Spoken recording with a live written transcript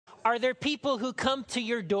Are there people who come to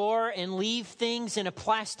your door and leave things in a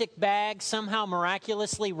plastic bag, somehow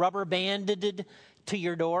miraculously rubber banded to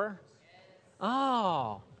your door?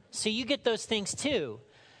 Oh, so you get those things too.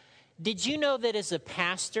 Did you know that as a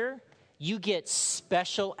pastor, you get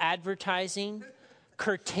special advertising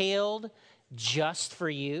curtailed just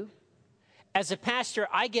for you? As a pastor,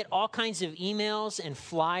 I get all kinds of emails and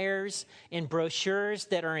flyers and brochures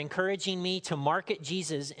that are encouraging me to market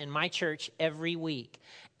Jesus in my church every week.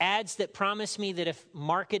 Ads that promise me that if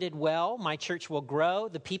marketed well, my church will grow,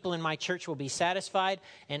 the people in my church will be satisfied,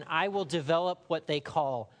 and I will develop what they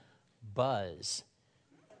call buzz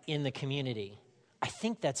in the community. I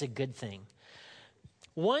think that's a good thing.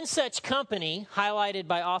 One such company, highlighted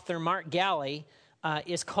by author Mark Galli,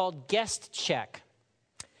 is called Guest Check.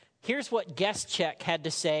 Here's what Guest Check had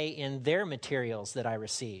to say in their materials that I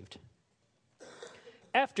received.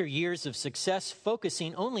 After years of success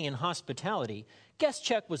focusing only in hospitality, Guest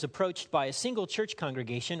Check was approached by a single church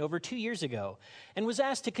congregation over 2 years ago and was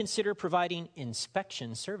asked to consider providing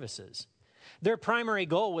inspection services. Their primary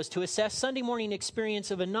goal was to assess Sunday morning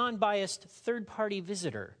experience of a non-biased third-party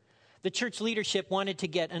visitor. The church leadership wanted to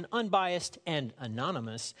get an unbiased and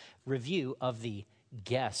anonymous review of the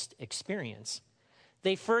guest experience.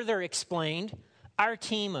 They further explained, our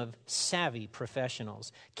team of savvy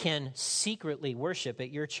professionals can secretly worship at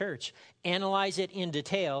your church, analyze it in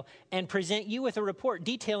detail, and present you with a report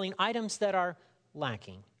detailing items that are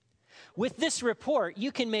lacking. With this report,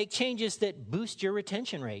 you can make changes that boost your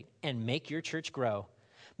retention rate and make your church grow.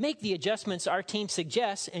 Make the adjustments our team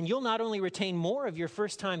suggests, and you'll not only retain more of your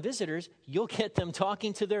first-time visitors, you'll get them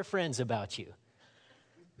talking to their friends about you.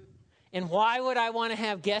 And why would I want to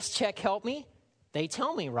have Guest Check help me? They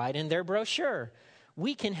tell me right in their brochure.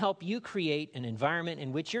 We can help you create an environment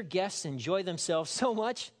in which your guests enjoy themselves so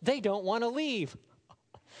much they don't want to leave.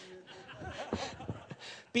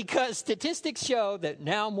 Because statistics show that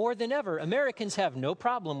now more than ever, Americans have no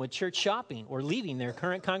problem with church shopping or leaving their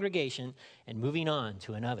current congregation and moving on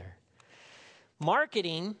to another.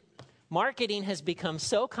 Marketing has become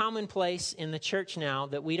so commonplace in the church now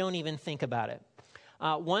that we don't even think about it.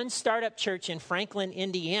 One startup church in Franklin,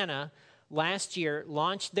 Indiana, last year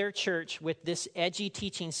launched their church with this edgy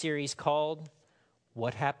teaching series called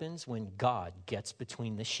What Happens When God Gets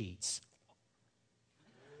Between the Sheets.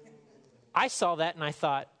 I saw that and I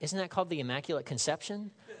thought, isn't that called the Immaculate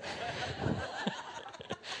Conception?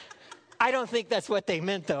 I don't think that's what they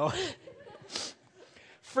meant, though.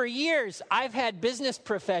 For years, I've had business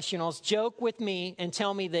professionals joke with me and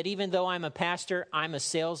tell me that even though I'm a pastor, I'm a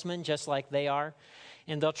salesman just like they are.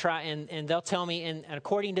 And they'll try and they'll tell me, and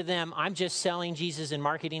according to them, I'm just selling Jesus and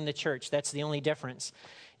marketing the church. That's the only difference.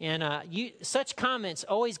 And such comments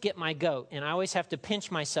always get my goat, and I always have to pinch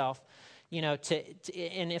myself.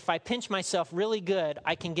 And if I pinch myself really good,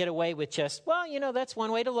 I can get away with just, that's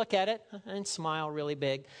one way to look at it, and smile really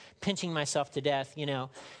big, pinching myself to death,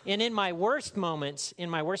 And in my worst moments,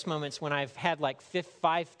 when I've had like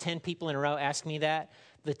 10 people in a row ask me that,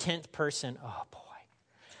 the 10th person, oh boy,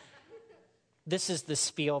 this is the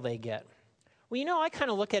spiel they get. Well, I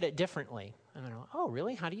kind of look at it differently. And I go, oh,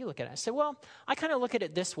 really? How do you look at it? I said, well, I kind of look at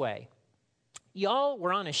it this way. Y'all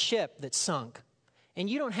were on a ship that sunk, and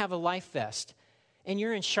you don't have a life vest, and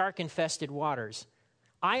you're in shark-infested waters.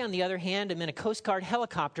 I, on the other hand, am in a Coast Guard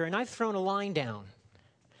helicopter, and I've thrown a line down.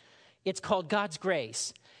 It's called God's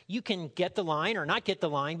grace. You can get the line or not get the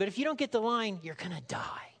line, but if you don't get the line, you're going to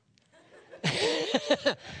die.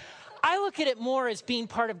 I look at it more as being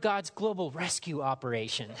part of God's global rescue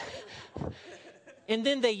operation. And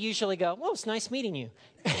then they usually go, well, it's nice meeting you.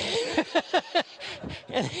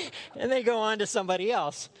 and they go on to somebody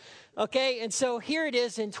else. Okay, and so here it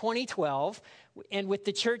is in 2012, and with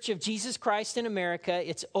the Church of Jesus Christ in America,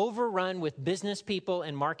 it's overrun with business people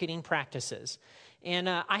and marketing practices. And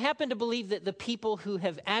I happen to believe that the people who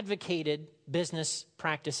have advocated business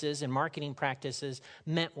practices and marketing practices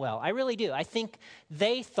meant well. I really do. I think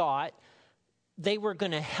they thought they were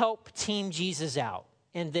going to help Team Jesus out,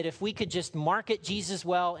 and that if we could just market Jesus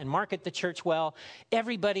well and market the church well,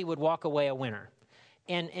 everybody would walk away a winner.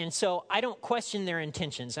 And so I don't question their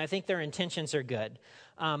intentions. I think their intentions are good.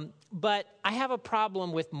 But I have a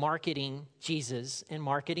problem with marketing Jesus and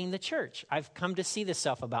marketing the church. I've come to see this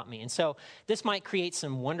stuff about me. And so this might create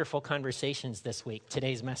some wonderful conversations this week,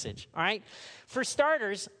 today's message. All right? For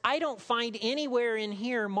starters, I don't find anywhere in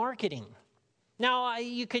here marketing. Now,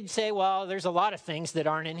 you could say, well, there's a lot of things that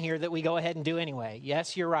aren't in here that we go ahead and do anyway.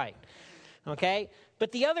 Yes, you're right. Okay?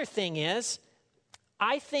 But the other thing is,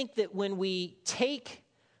 I think that when we take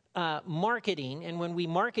marketing and when we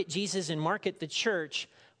market Jesus and market the church,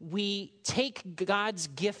 we take God's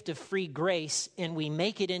gift of free grace and we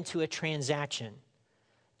make it into a transaction.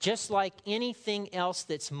 Just like anything else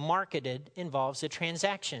that's marketed involves a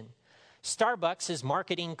transaction. Starbucks is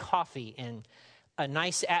marketing coffee and a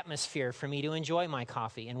nice atmosphere for me to enjoy my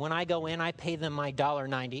coffee. And when I go in, I pay them my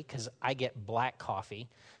 $1.90 because I get black coffee,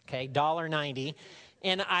 okay, $1.90.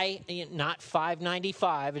 And not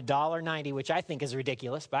 $5.95, $1.90, which I think is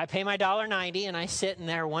ridiculous, but I pay my $1.90 and I sit in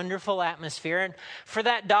their wonderful atmosphere. And for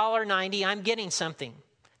that $1.90, I'm getting something.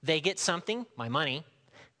 They get something, my money,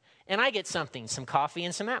 and I get something, some coffee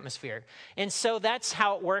and some atmosphere. And so that's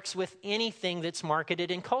how it works with anything that's marketed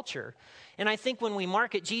in culture. And I think when we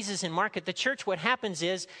market Jesus and market the church, what happens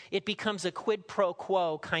is it becomes a quid pro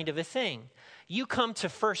quo kind of a thing. You come to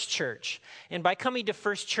First Church, and by coming to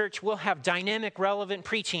First Church, we'll have dynamic, relevant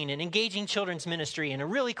preaching and engaging children's ministry and a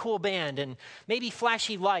really cool band and maybe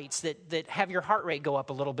flashy lights that have your heart rate go up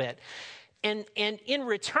a little bit. And in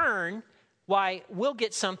return, why, we'll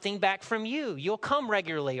get something back from you. You'll come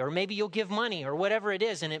regularly, or maybe you'll give money or whatever it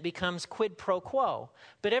is, and it becomes quid pro quo.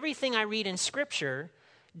 But everything I read in Scripture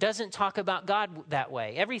doesn't talk about God that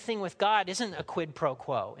way. Everything with God isn't a quid pro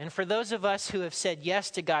quo. And for those of us who have said yes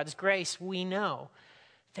to God's grace, we know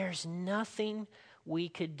there's nothing we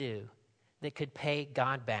could do that could pay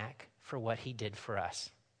God back for what he did for us.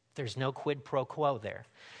 There's no quid pro quo there.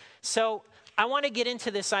 So I want to get into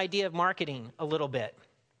this idea of marketing a little bit.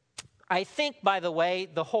 I think, by the way,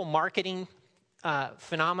 the whole marketing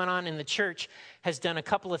phenomenon in the church has done a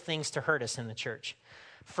couple of things to hurt us in the church.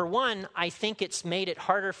 For one, I think it's made it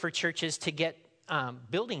harder for churches to get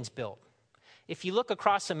buildings built. If you look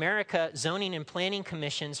across America, zoning and planning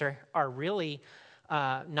commissions are really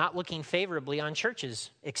not looking favorably on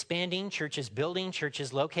churches expanding, churches building,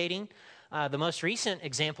 churches locating. The most recent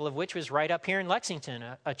example of which was right up here in Lexington.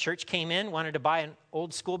 A church came in, wanted to buy an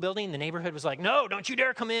old school building. The neighborhood was like, no, don't you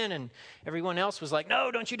dare come in. And everyone else was like,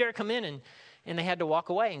 no, don't you dare come in. And they had to walk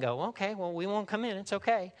away and go, okay, well, we won't come in. It's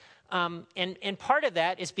okay. And part of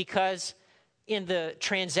that is because in the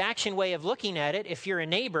transaction way of looking at it, if you're a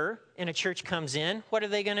neighbor and a church comes in, what are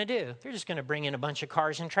they going to do? They're just going to bring in a bunch of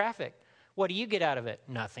cars and traffic. What do you get out of it?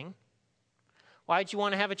 Nothing. Why'd you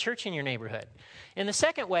want to have a church in your neighborhood? And the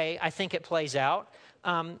second way I think it plays out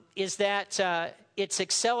is that it's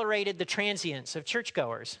accelerated the transience of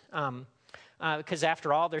churchgoers. Because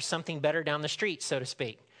after all, there's something better down the street, so to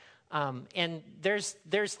speak. And there's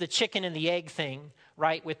the chicken and the egg thing,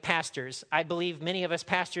 right, with pastors. I believe many of us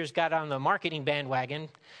pastors got on the marketing bandwagon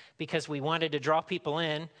because we wanted to draw people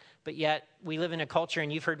in, but yet we live in a culture,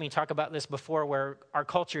 and you've heard me talk about this before, where our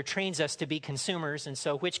culture trains us to be consumers. And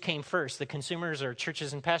so which came first, the consumers or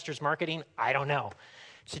churches and pastors marketing? I don't know.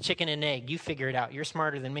 It's a chicken and egg. You figure it out. You're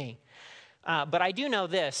smarter than me. But I do know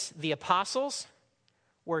this. The apostles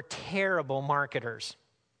were terrible marketers.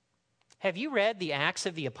 Have you read the Acts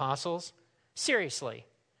of the Apostles? Seriously.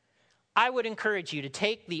 I would encourage you to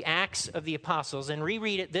take the Acts of the Apostles and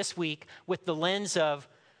reread it this week with the lens of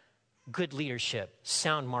good leadership,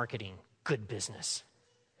 sound marketing, good business.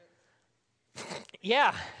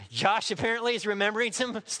 Yeah, Josh apparently is remembering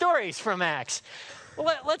some stories from Acts.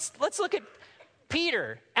 Well, let's look at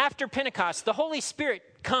Peter. After Pentecost, the Holy Spirit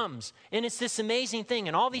comes, and it's this amazing thing,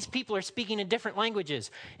 and all these people are speaking in different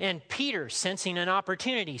languages. And Peter, sensing an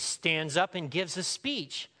opportunity, stands up and gives a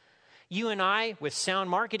speech. You and I, with sound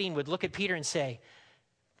marketing, would look at Peter and say,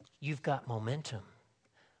 you've got momentum.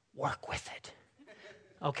 Work with it.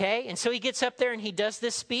 Okay? And so he gets up there and he does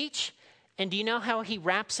this speech. And do you know how he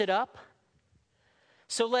wraps it up?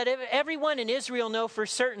 So let everyone in Israel know for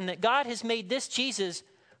certain that God has made this Jesus,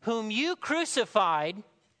 whom you crucified,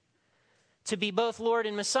 to be both Lord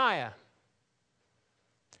and Messiah.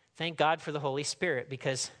 Thank God for the Holy Spirit,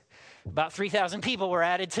 because about 3,000 people were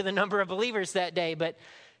added to the number of believers that day. But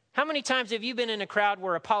how many times have you been in a crowd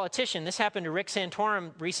where a politician, this happened to Rick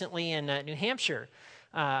Santorum recently in New Hampshire,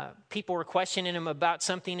 people were questioning him about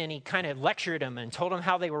something, and he kind of lectured them and told them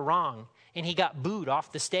how they were wrong, and he got booed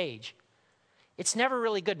off the stage. It's never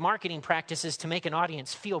really good marketing practices to make an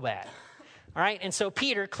audience feel bad. All right, and so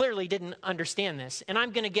Peter clearly didn't understand this. And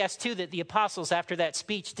I'm going to guess, too, that the apostles after that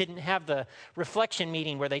speech didn't have the reflection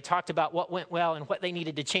meeting where they talked about what went well and what they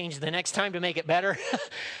needed to change the next time to make it better.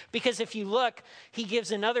 Because if you look, he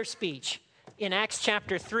gives another speech. In Acts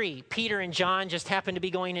chapter 3, Peter and John just happen to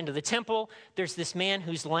be going into the temple. There's this man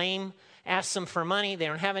who's lame, asks them for money. They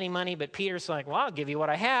don't have any money, but Peter's like, well, I'll give you what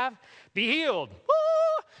I have. Be healed.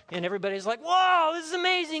 Woo! And everybody's like, whoa, this is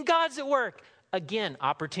amazing. God's at work. Again,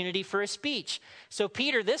 opportunity for a speech. So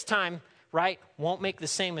Peter this time, right, won't make the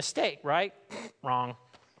same mistake, right? Wrong.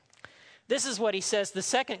 This is what he says the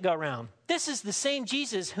second go round. This is the same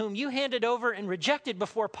Jesus whom you handed over and rejected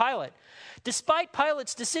before Pilate. Despite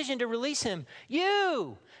Pilate's decision to release him,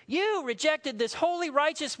 you rejected this holy,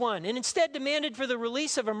 righteous one and instead demanded for the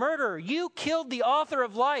release of a murderer. You killed the author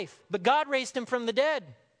of life, but God raised him from the dead.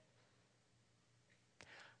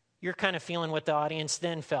 You're kind of feeling what the audience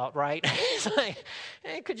then felt, right? It's like,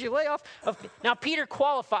 hey, could you lay off? Now, Peter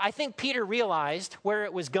qualified. I think Peter realized where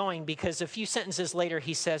it was going because a few sentences later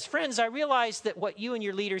he says, friends, I realized that what you and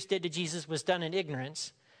your leaders did to Jesus was done in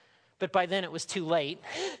ignorance, but by then it was too late.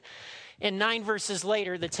 And 9 verses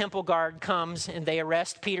later, the temple guard comes and they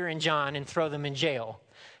arrest Peter and John and throw them in jail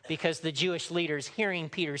because the Jewish leaders, hearing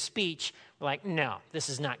Peter's speech, were like, no, this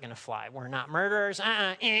is not going to fly. We're not murderers.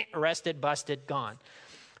 Arrested, busted, gone.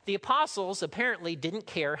 The apostles apparently didn't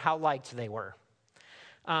care how liked they were.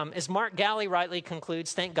 As Mark Galli rightly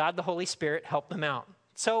concludes, thank God the Holy Spirit helped them out.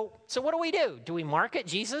 So what do? Do we market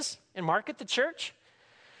Jesus and market the church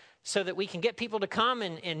so that we can get people to come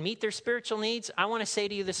and meet their spiritual needs? I want to say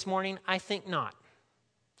to you this morning, I think not.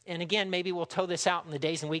 And again, maybe we'll toe this out in the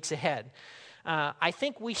days and weeks ahead. I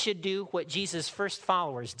think we should do what Jesus' first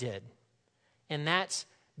followers did, and that's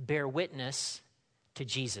bear witness to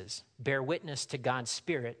Jesus, bear witness to God's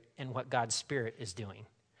Spirit and what God's Spirit is doing.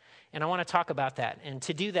 And I want to talk about that. And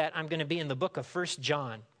to do that, I'm going to be in the book of 1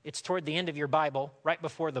 John. It's toward the end of your Bible, right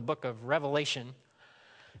before the book of Revelation.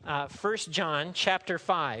 1 John chapter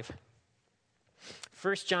 5.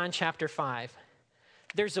 1 John chapter 5.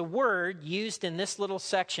 There's a word used in this little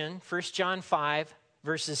section, 1 John 5,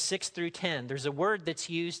 verses 6 through 10. There's a word that's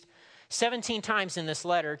used 17 times in this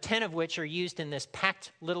letter, 10 of which are used in this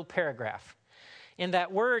packed little paragraph. And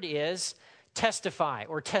that word is testify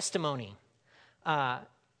or testimony.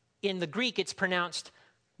 In the Greek, it's pronounced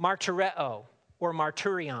martyreo or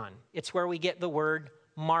martyrion. It's where we get the word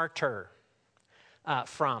martyr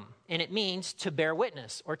from. And it means to bear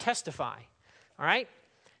witness or testify. All right?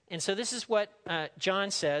 And so this is what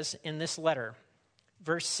John says in this letter,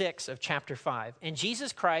 verse 6 of chapter 5. And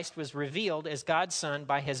Jesus Christ was revealed as God's Son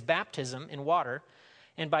by his baptism in water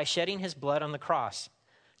and by shedding his blood on the cross.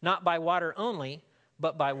 Not by water only,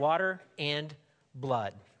 but by water and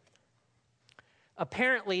blood.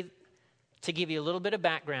 Apparently, to give you a little bit of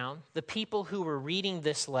background, the people who were reading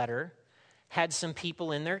this letter had some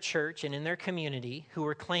people in their church and in their community who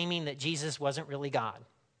were claiming that Jesus wasn't really God.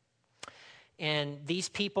 And these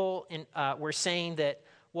people were saying that,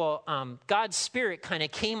 God's Spirit kind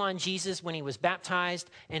of came on Jesus when he was baptized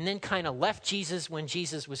and then kind of left Jesus when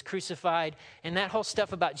Jesus was crucified. And that whole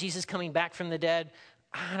stuff about Jesus coming back from the dead,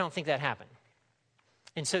 I don't think that happened.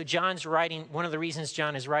 And so John's writing, one of the reasons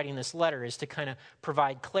John is writing this letter is to kind of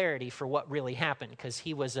provide clarity for what really happened, because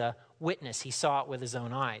he was a witness. He saw it with his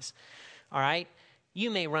own eyes. All right?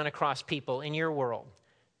 You may run across people in your world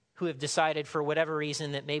who have decided for whatever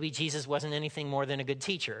reason that maybe Jesus wasn't anything more than a good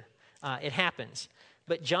teacher. It happens.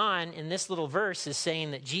 But John, in this little verse, is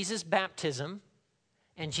saying that Jesus' baptism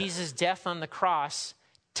and Jesus' death on the cross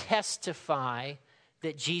testify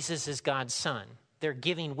that Jesus is God's Son. They're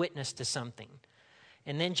giving witness to something.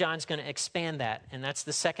 And then John's going to expand that, and that's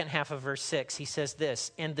the second half of verse 6. He says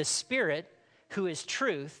this, and the Spirit, who is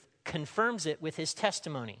truth, confirms it with his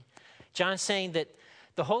testimony. John's saying that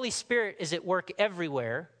the Holy Spirit is at work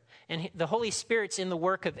everywhere, and the Holy Spirit's in the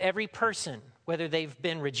work of every person, whether they've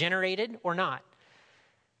been regenerated or not.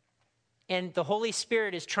 And the Holy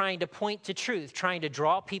Spirit is trying to point to truth, trying to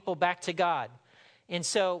draw people back to God. And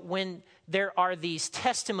so when there are these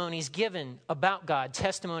testimonies given about God,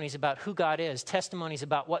 testimonies about who God is, testimonies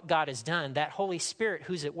about what God has done, that Holy Spirit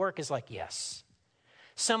who's at work is like, yes.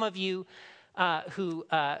 Some of you who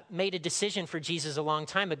made a decision for Jesus a long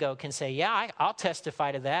time ago can say, yeah, I'll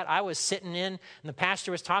testify to that. I was sitting in and the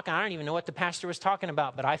pastor was talking. I don't even know what the pastor was talking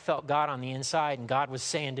about, but I felt God on the inside, and God was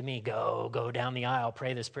saying to me, go down the aisle,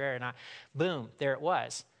 pray this prayer. And boom, there it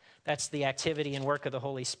was. That's the activity and work of the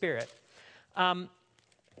Holy Spirit.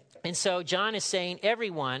 And so John is saying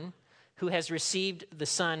everyone who has received the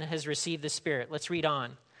Son has received the Spirit. Let's read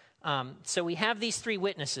on. So we have these three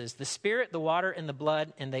witnesses, the Spirit, the water, and the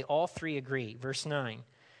blood, and they all three agree. Verse 9,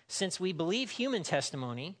 since we believe human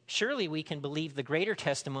testimony, surely we can believe the greater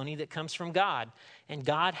testimony that comes from God. And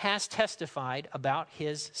God has testified about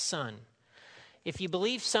his Son. If you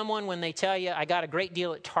believe someone when they tell you, I got a great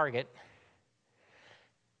deal at Target,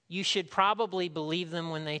 you should probably believe them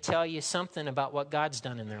when they tell you something about what God's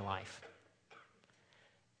done in their life.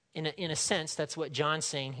 In a sense, that's what John's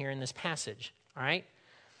saying here in this passage, all right?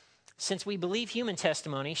 Since we believe human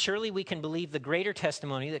testimony, surely we can believe the greater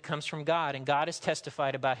testimony that comes from God, and God has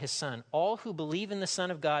testified about his Son. All who believe in the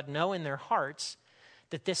Son of God know in their hearts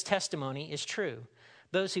that this testimony is true.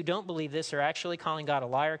 Those who don't believe this are actually calling God a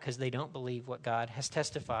liar because they don't believe what God has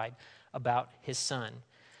testified about his Son.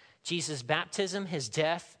 Jesus' baptism, his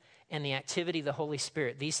death, and the activity of the Holy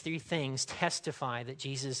Spirit, these three things testify that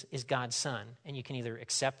Jesus is God's Son. And you can either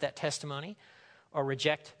accept that testimony or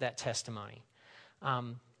reject that testimony.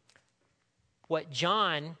 What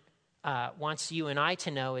John wants you and I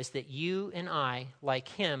to know is that you and I, like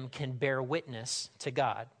him, can bear witness to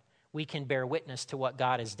God. We can bear witness to what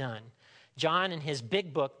God has done. John, in his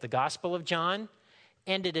big book, The Gospel of John,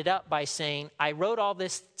 ended it up by saying, I wrote all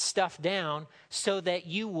this stuff down so that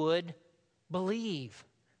you would believe.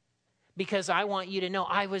 Because I want you to know,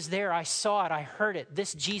 I was there, I saw it, I heard it.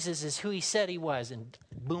 This Jesus is who he said he was. And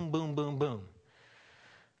boom, boom, boom,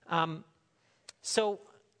 boom. So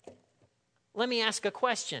let me ask a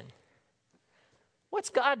question. What's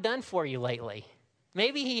God done for you lately?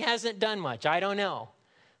 Maybe he hasn't done much, I don't know.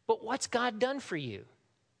 But what's God done for you?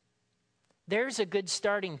 There's a good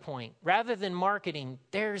starting point. Rather than marketing,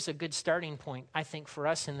 there's a good starting point, I think, for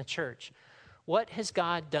us in the church. What has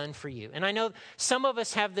God done for you? And I know some of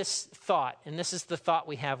us have this thought, and this is the thought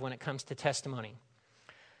we have when it comes to testimony.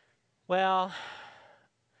 Well,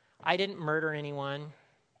 I didn't murder anyone.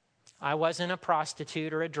 I wasn't a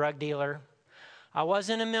prostitute or a drug dealer. I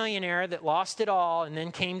wasn't a millionaire that lost it all and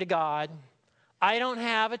then came to God. I don't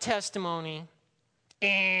have a testimony.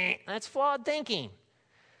 That's flawed thinking.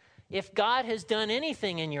 If God has done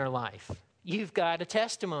anything in your life, you've got a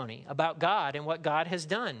testimony about God and what God has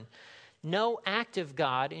done. No act of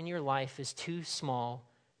God in your life is too small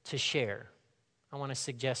to share. I want to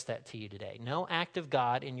suggest that to you today. No act of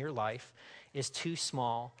God in your life is too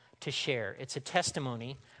small to share. It's a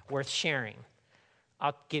testimony worth sharing.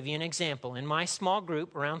 I'll give you an example. In my small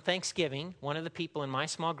group around Thanksgiving, one of the people in my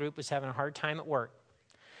small group was having a hard time at work.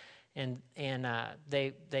 And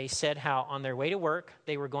they said how on their way to work,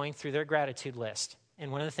 they were going through their gratitude list.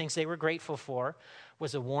 And one of the things they were grateful for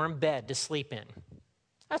was a warm bed to sleep in.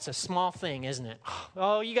 That's a small thing, isn't it?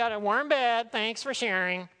 Oh, you got a warm bed. Thanks for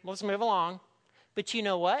sharing. Let's move along. But you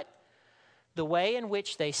know what? The way in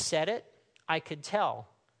which they said it, I could tell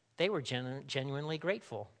they were genuinely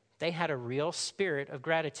grateful. They had a real spirit of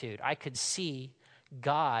gratitude. I could see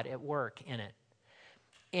God at work in it.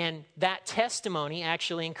 And that testimony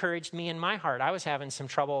actually encouraged me in my heart. I was having some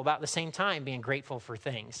trouble about the same time being grateful for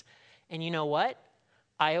things. And you know what?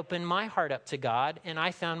 I opened my heart up to God, and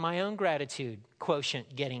I found my own gratitude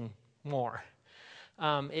quotient getting more.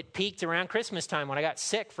 It peaked around Christmas time when I got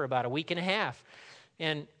sick for about a week and a half.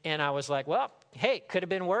 And I was like, well, hey, could have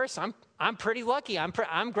been worse. I'm pretty lucky.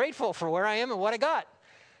 I'm grateful for where I am and what I got.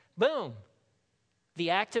 Boom.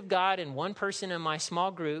 The act of God in one person in my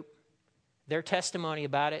small group, their testimony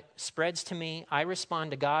about it spreads to me. I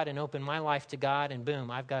respond to God and open my life to God, and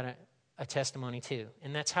boom, I've got a testimony too.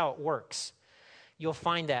 And that's how it works. You'll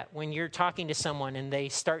find that when you're talking to someone and they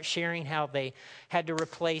start sharing how they had to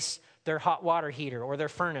replace their hot water heater or their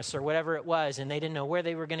furnace or whatever it was, and they didn't know where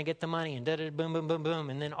they were going to get the money, and boom, boom, boom, boom.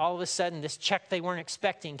 And then all of a sudden, this check they weren't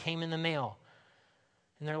expecting came in the mail.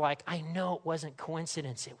 And they're like, I know it wasn't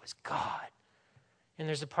coincidence, it was God. And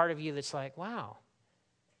there's a part of you that's like, wow,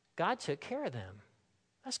 God took care of them.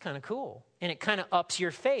 That's kind of cool. And it kind of ups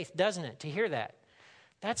your faith, doesn't it, to hear that?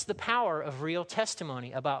 That's the power of real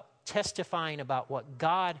testimony, about testifying about what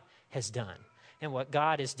God has done and what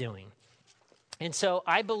God is doing. And so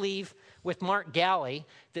I believe with Mark Galli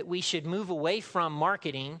that we should move away from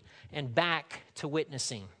marketing and back to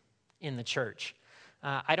witnessing in the church.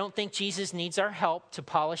 I don't think Jesus needs our help to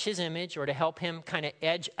polish his image or to help him kind of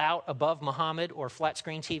edge out above Muhammad or flat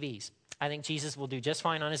screen TVs. I think Jesus will do just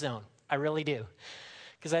fine on his own. I really do.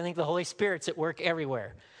 Because I think the Holy Spirit's at work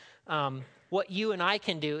everywhere. What you and I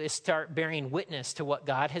can do is start bearing witness to what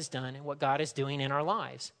God has done and what God is doing in our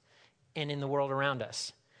lives and in the world around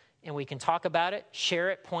us. And we can talk about it, share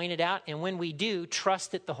it, point it out. And when we do,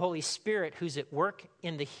 trust that the Holy Spirit who's at work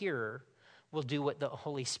in the hearer will do what the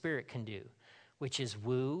Holy Spirit can do, which is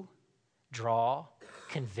woo, draw,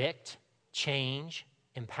 convict, change,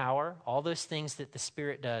 empower, all those things that the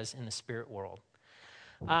Spirit does in the spirit world.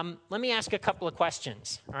 Let me ask a couple of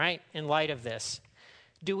questions, all right, in light of this.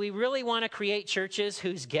 Do we really want to create churches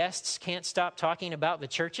whose guests can't stop talking about the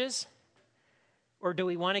churches? Or do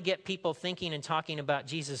we want to get people thinking and talking about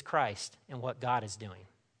Jesus Christ and what God is doing?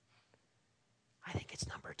 I think it's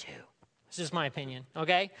number two. This is my opinion,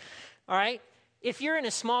 okay? All right? If you're in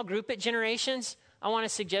a small group at Generations, I want to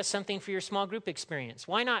suggest something for your small group experience.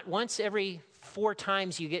 Why not once every 4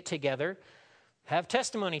 times you get together, have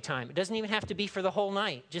testimony time? It doesn't even have to be for the whole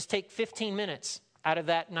night. Just take 15 minutes out of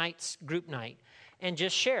that night's group night and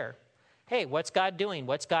just share. Hey, what's God doing?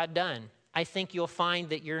 What's God done? I think you'll find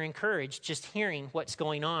that you're encouraged just hearing what's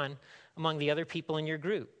going on among the other people in your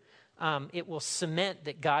group. It will cement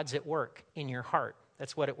that God's at work in your heart.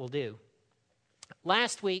 That's what it will do.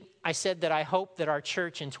 Last week, I said that I hope that our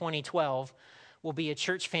church in 2012 will be a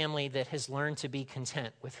church family that has learned to be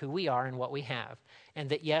content with who we are and what we have. And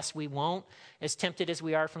that, yes, we won't, as tempted as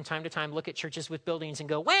we are from time to time, look at churches with buildings and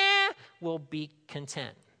go, well, we'll be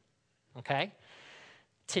content. Okay?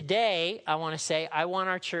 Today, I want to say, I want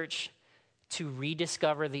our church to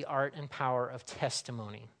rediscover the art and power of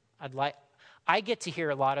testimony. I get to hear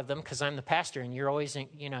a lot of them because I'm the pastor, and you're always, I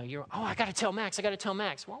got to tell Max.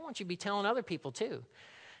 Well, why don't you be telling other people too?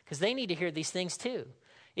 Because they need to hear these things too.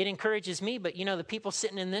 It encourages me, but the people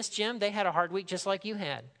sitting in this gym, they had a hard week just like you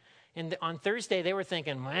had. And on Thursday, they were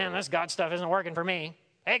thinking, man, this God stuff isn't working for me.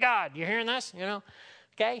 Hey, God, you hearing this?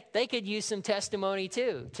 Okay? They could use some testimony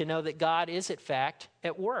too to know that God is, in fact,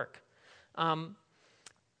 at work.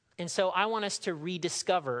 And so I want us to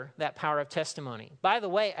rediscover that power of testimony. By the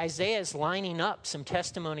way, Isaiah is lining up some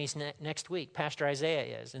testimonies next week. Pastor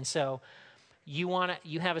Isaiah is. And so you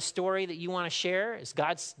have a story that you want to share. As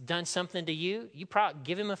God's done something to you, you probably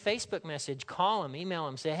give him a Facebook message, call him, email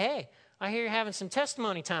him, say, hey, I hear you're having some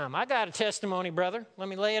testimony time. I got a testimony, brother. Let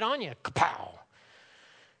me lay it on you. Kapow!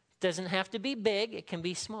 Doesn't have to be big. It can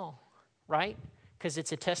be small, right? Because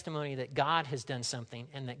it's a testimony that God has done something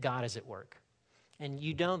and that God is at work. And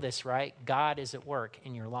you know this, right? God is at work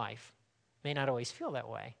in your life. May not always feel that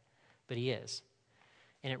way, but he is.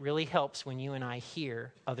 And it really helps when you and I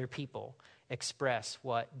hear other people express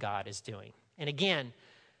what God is doing. And again,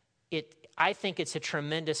 I think it's a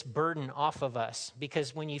tremendous burden off of us,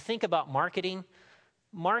 because when you think about marketing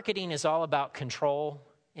is all about control.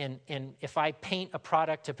 And if I paint a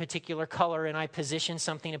product a particular color and I position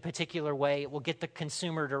something a particular way, it will get the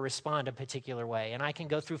consumer to respond a particular way. And I can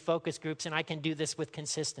go through focus groups, and I can do this with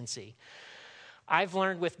consistency. I've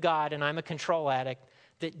learned with God, and I'm a control addict,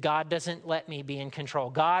 that God doesn't let me be in control.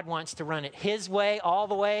 God wants to run it his way, all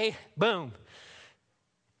the way, boom.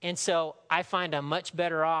 And so I find I'm much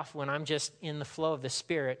better off when I'm just in the flow of the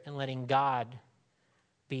Spirit and letting God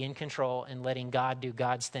be in control and letting God do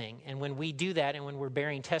God's thing. And when we do that, and when we're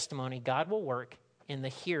bearing testimony, God will work in the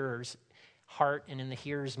hearer's heart and in the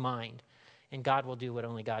hearer's mind. And God will do what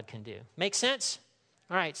only God can do. Make sense?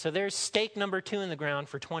 All right, so there's stake number 2 in the ground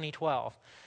for 2012.